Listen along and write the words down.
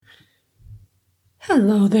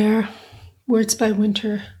Hello there, Words by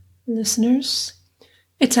Winter listeners.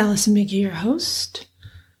 It's Allison McGee, your host,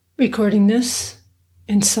 recording this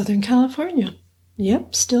in Southern California.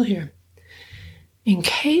 Yep, still here. In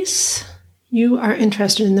case you are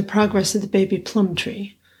interested in the progress of the baby plum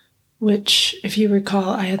tree, which, if you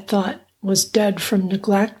recall, I had thought was dead from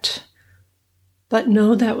neglect. But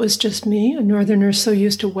no, that was just me, a northerner so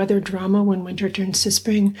used to weather drama when winter turns to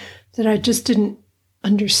spring that I just didn't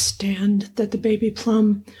understand that the baby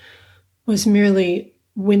plum was merely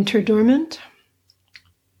winter dormant.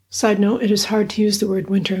 Side note, it is hard to use the word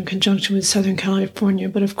winter in conjunction with Southern California,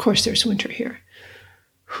 but of course there's winter here.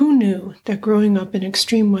 Who knew that growing up in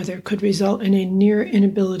extreme weather could result in a near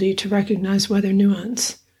inability to recognize weather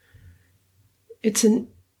nuance?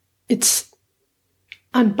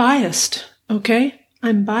 I'm biased, okay?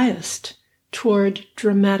 I'm biased toward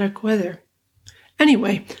dramatic weather.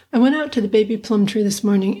 Anyway, I went out to the baby plum tree this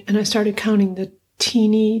morning and I started counting the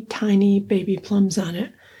teeny tiny baby plums on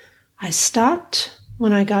it. I stopped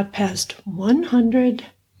when I got past 100.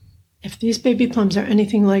 If these baby plums are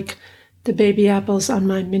anything like the baby apples on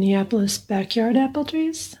my Minneapolis backyard apple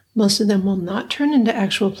trees, most of them will not turn into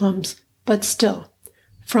actual plums, but still,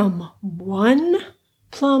 from one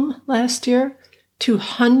plum last year to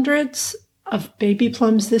hundreds of baby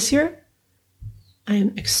plums this year, I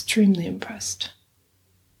am extremely impressed.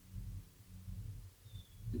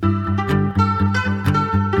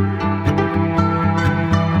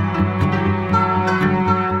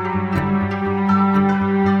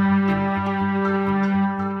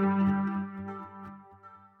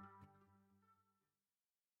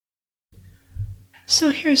 So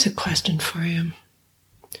here's a question for you.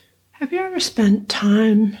 Have you ever spent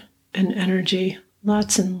time and energy,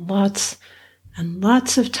 lots and lots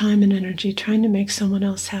of time and energy trying to make someone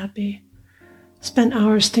else happy? Spent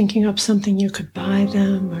hours thinking up something you could buy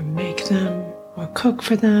them or make them or cook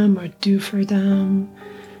for them or do for them,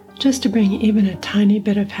 just to bring even a tiny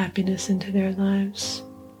bit of happiness into their lives?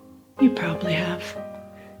 You probably have.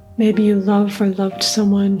 Maybe you love or loved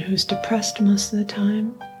someone who's depressed most of the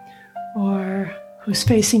time, or who's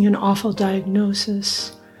facing an awful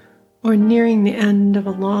diagnosis, or nearing the end of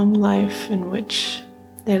a long life in which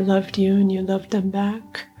they loved you and you loved them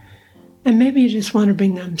back. And maybe you just want to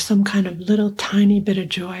bring them some kind of little tiny bit of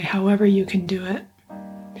joy, however you can do it.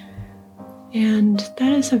 And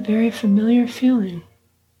that is a very familiar feeling,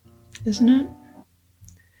 isn't it?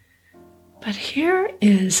 But here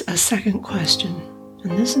is a second question,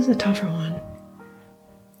 and this is a tougher one.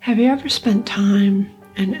 Have you ever spent time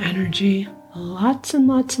and energy, lots and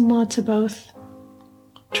lots and lots of both,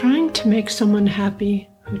 trying to make someone happy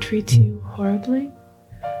who treats you horribly,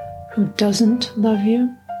 who doesn't love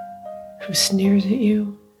you, who sneers at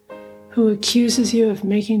you, who accuses you of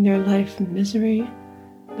making their life misery,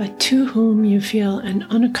 but to whom you feel an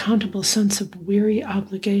unaccountable sense of weary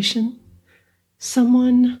obligation?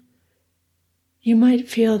 Someone you might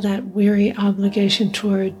feel that weary obligation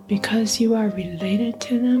toward because you are related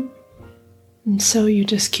to them, and so you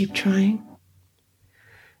just keep trying.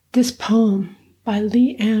 This poem by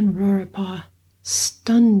Lee Ann Roripaugh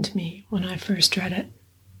stunned me when I first read it.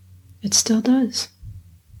 It still does.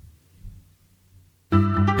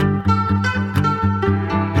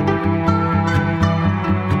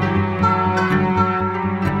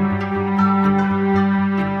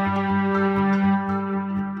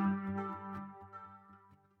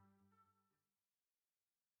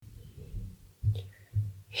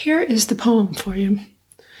 Here is the poem for you.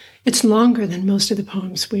 It's longer than most of the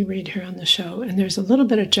poems we read here on the show, and there's a little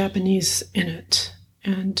bit of Japanese in it.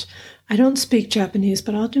 And I don't speak Japanese,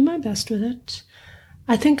 but I'll do my best with it.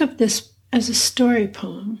 I think of this as a story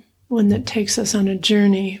poem, one that takes us on a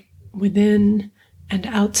journey within and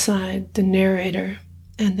outside the narrator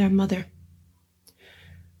and their mother.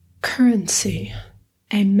 Currency,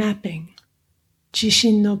 a Mapping,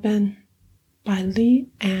 Jishin no Ben, by Lee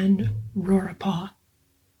Ann Roripaugh.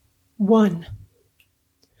 1.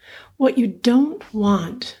 What you don't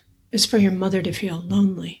want is for your mother to feel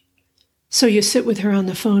lonely. So you sit with her on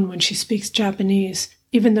the phone when she speaks Japanese,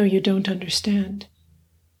 even though you don't understand.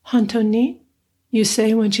 Honto ni, you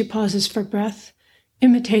say when she pauses for breath,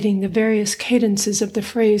 imitating the various cadences of the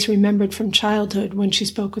phrase remembered from childhood when she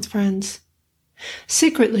spoke with friends.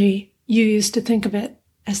 Secretly, you used to think of it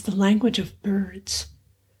as the language of birds.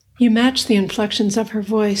 You match the inflections of her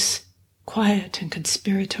voice, quiet and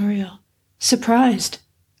conspiratorial, surprised,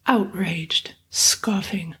 outraged,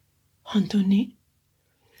 scoffing, honto ni.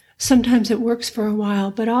 Sometimes it works for a while,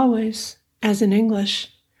 but always, as in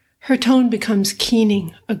English, her tone becomes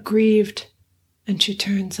keening, aggrieved, and she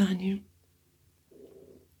turns on you.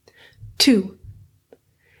 2.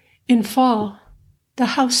 In fall, The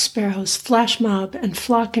house sparrows flash mob and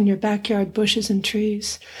flock in your backyard bushes and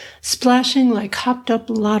trees, splashing like hopped-up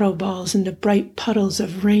lotto balls into bright puddles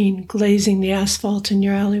of rain glazing the asphalt in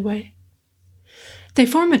your alleyway. They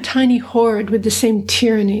form a tiny horde with the same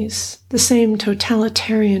tyrannies, the same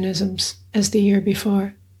totalitarianisms as the year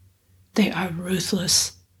before. They are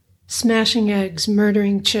ruthless, smashing eggs,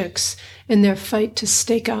 murdering chicks in their fight to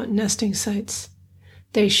stake out nesting sites.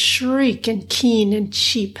 They shriek and keen and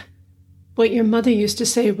cheep. What your mother used to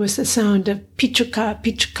say was the sound of pichuka,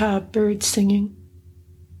 pichuka birds singing.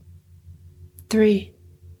 3.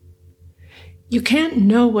 You can't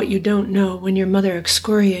know what you don't know when your mother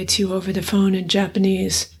excoriates you over the phone in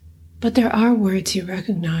Japanese, but there are words you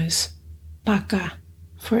recognize. Baka,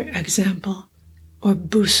 for example, or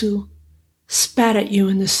busu, spat at you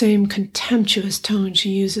in the same contemptuous tone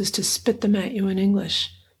she uses to spit them at you in English.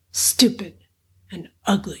 Stupid and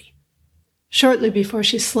ugly. Shortly before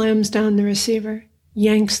she slams down the receiver,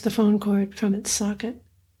 yanks the phone cord from its socket.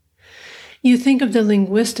 You think of the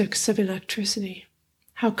linguistics of electricity,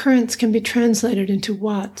 how currents can be translated into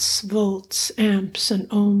watts, volts, amps, and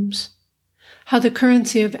ohms, how the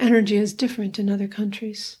currency of energy is different in other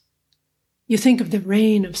countries. You think of the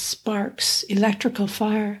rain of sparks, electrical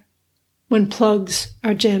fire, when plugs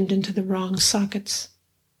are jammed into the wrong sockets.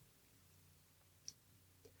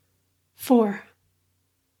 4.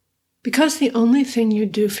 Because the only thing you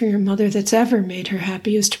do for your mother that's ever made her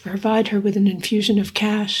happy is to provide her with an infusion of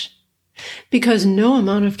cash. Because no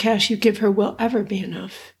amount of cash you give her will ever be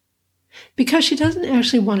enough. Because she doesn't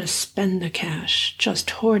actually want to spend the cash, just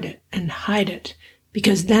hoard it and hide it,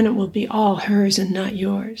 because then it will be all hers and not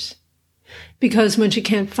yours. Because when she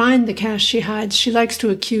can't find the cash she hides, she likes to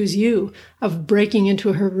accuse you of breaking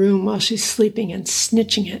into her room while she's sleeping and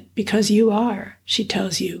snitching it, because you are, she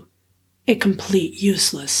tells you, a complete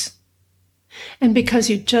useless. And because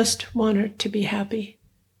you just want her to be happy,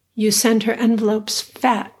 you send her envelopes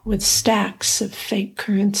fat with stacks of fake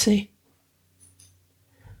currency.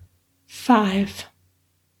 5.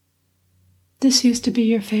 This used to be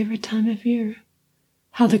your favorite time of year.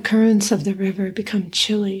 How the currents of the river become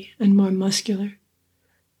chilly and more muscular,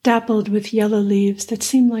 dappled with yellow leaves that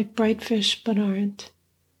seem like bright fish but aren't.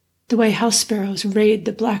 The way house sparrows raid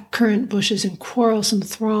the black currant bushes in quarrelsome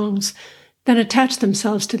throngs, then attach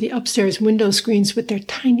themselves to the upstairs window screens with their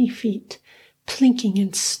tiny feet, plinking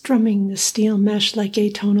and strumming the steel mesh like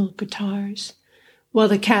atonal guitars, while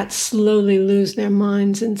the cats slowly lose their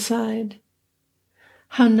minds inside.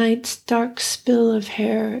 How night's dark spill of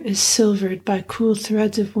hair is silvered by cool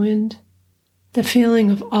threads of wind, the feeling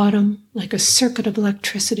of autumn like a circuit of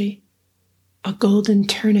electricity, a golden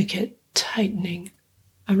tourniquet tightening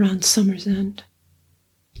around summer's end.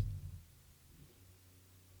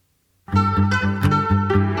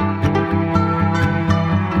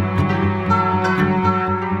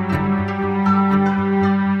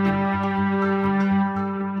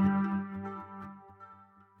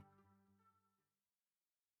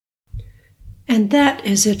 And that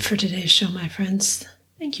is it for today's show, my friends.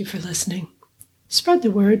 Thank you for listening. Spread the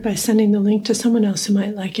word by sending the link to someone else who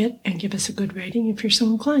might like it, and give us a good rating if you're so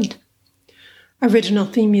inclined. Original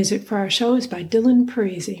theme music for our show is by Dylan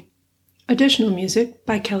Parisi. Additional music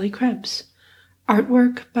by Kelly Krebs.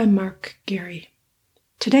 Artwork by Mark Gary.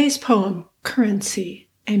 Today's poem, Currency,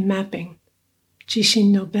 a Mapping,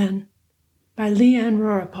 Jishin no Ben, by Leanne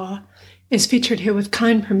Roripaugh, is featured here with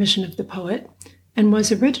kind permission of the poet, and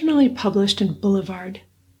was originally published in Boulevard,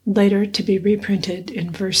 later to be reprinted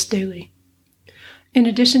in Verse Daily. In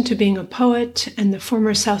addition to being a poet and the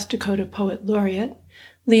former South Dakota Poet Laureate,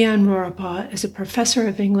 Leanne Roripaugh is a professor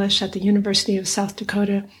of English at the University of South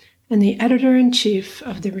Dakota and the editor-in-chief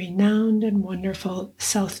of the renowned and wonderful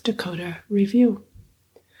South Dakota Review.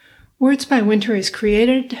 Words by Winter is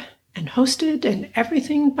created and hosted and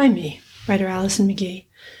everything by me, writer Allison McGee.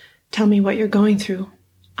 Tell me what you're going through.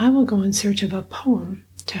 I will go in search of a poem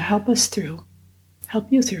to help us through, help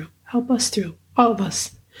you through, help us through, all of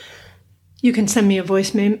us. You can send me a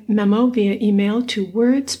voice memo via email to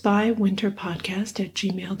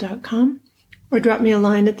wordsbywinterpodcast@gmail.com or drop me a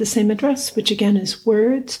line at the same address, which again is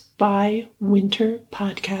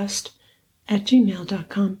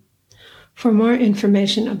wordsbywinterpodcast@gmail.com. For more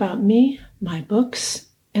information about me, my books,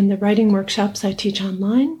 and the writing workshops I teach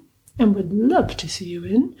online, and would love to see you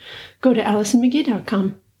in, go to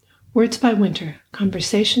AllisonMcGee.com. Words by Winter,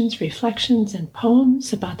 conversations, reflections, and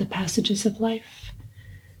poems about the passages of life.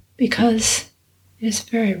 Because it is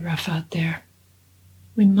very rough out there.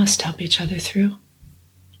 We must help each other through.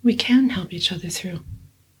 We can help each other through.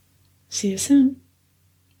 See you soon.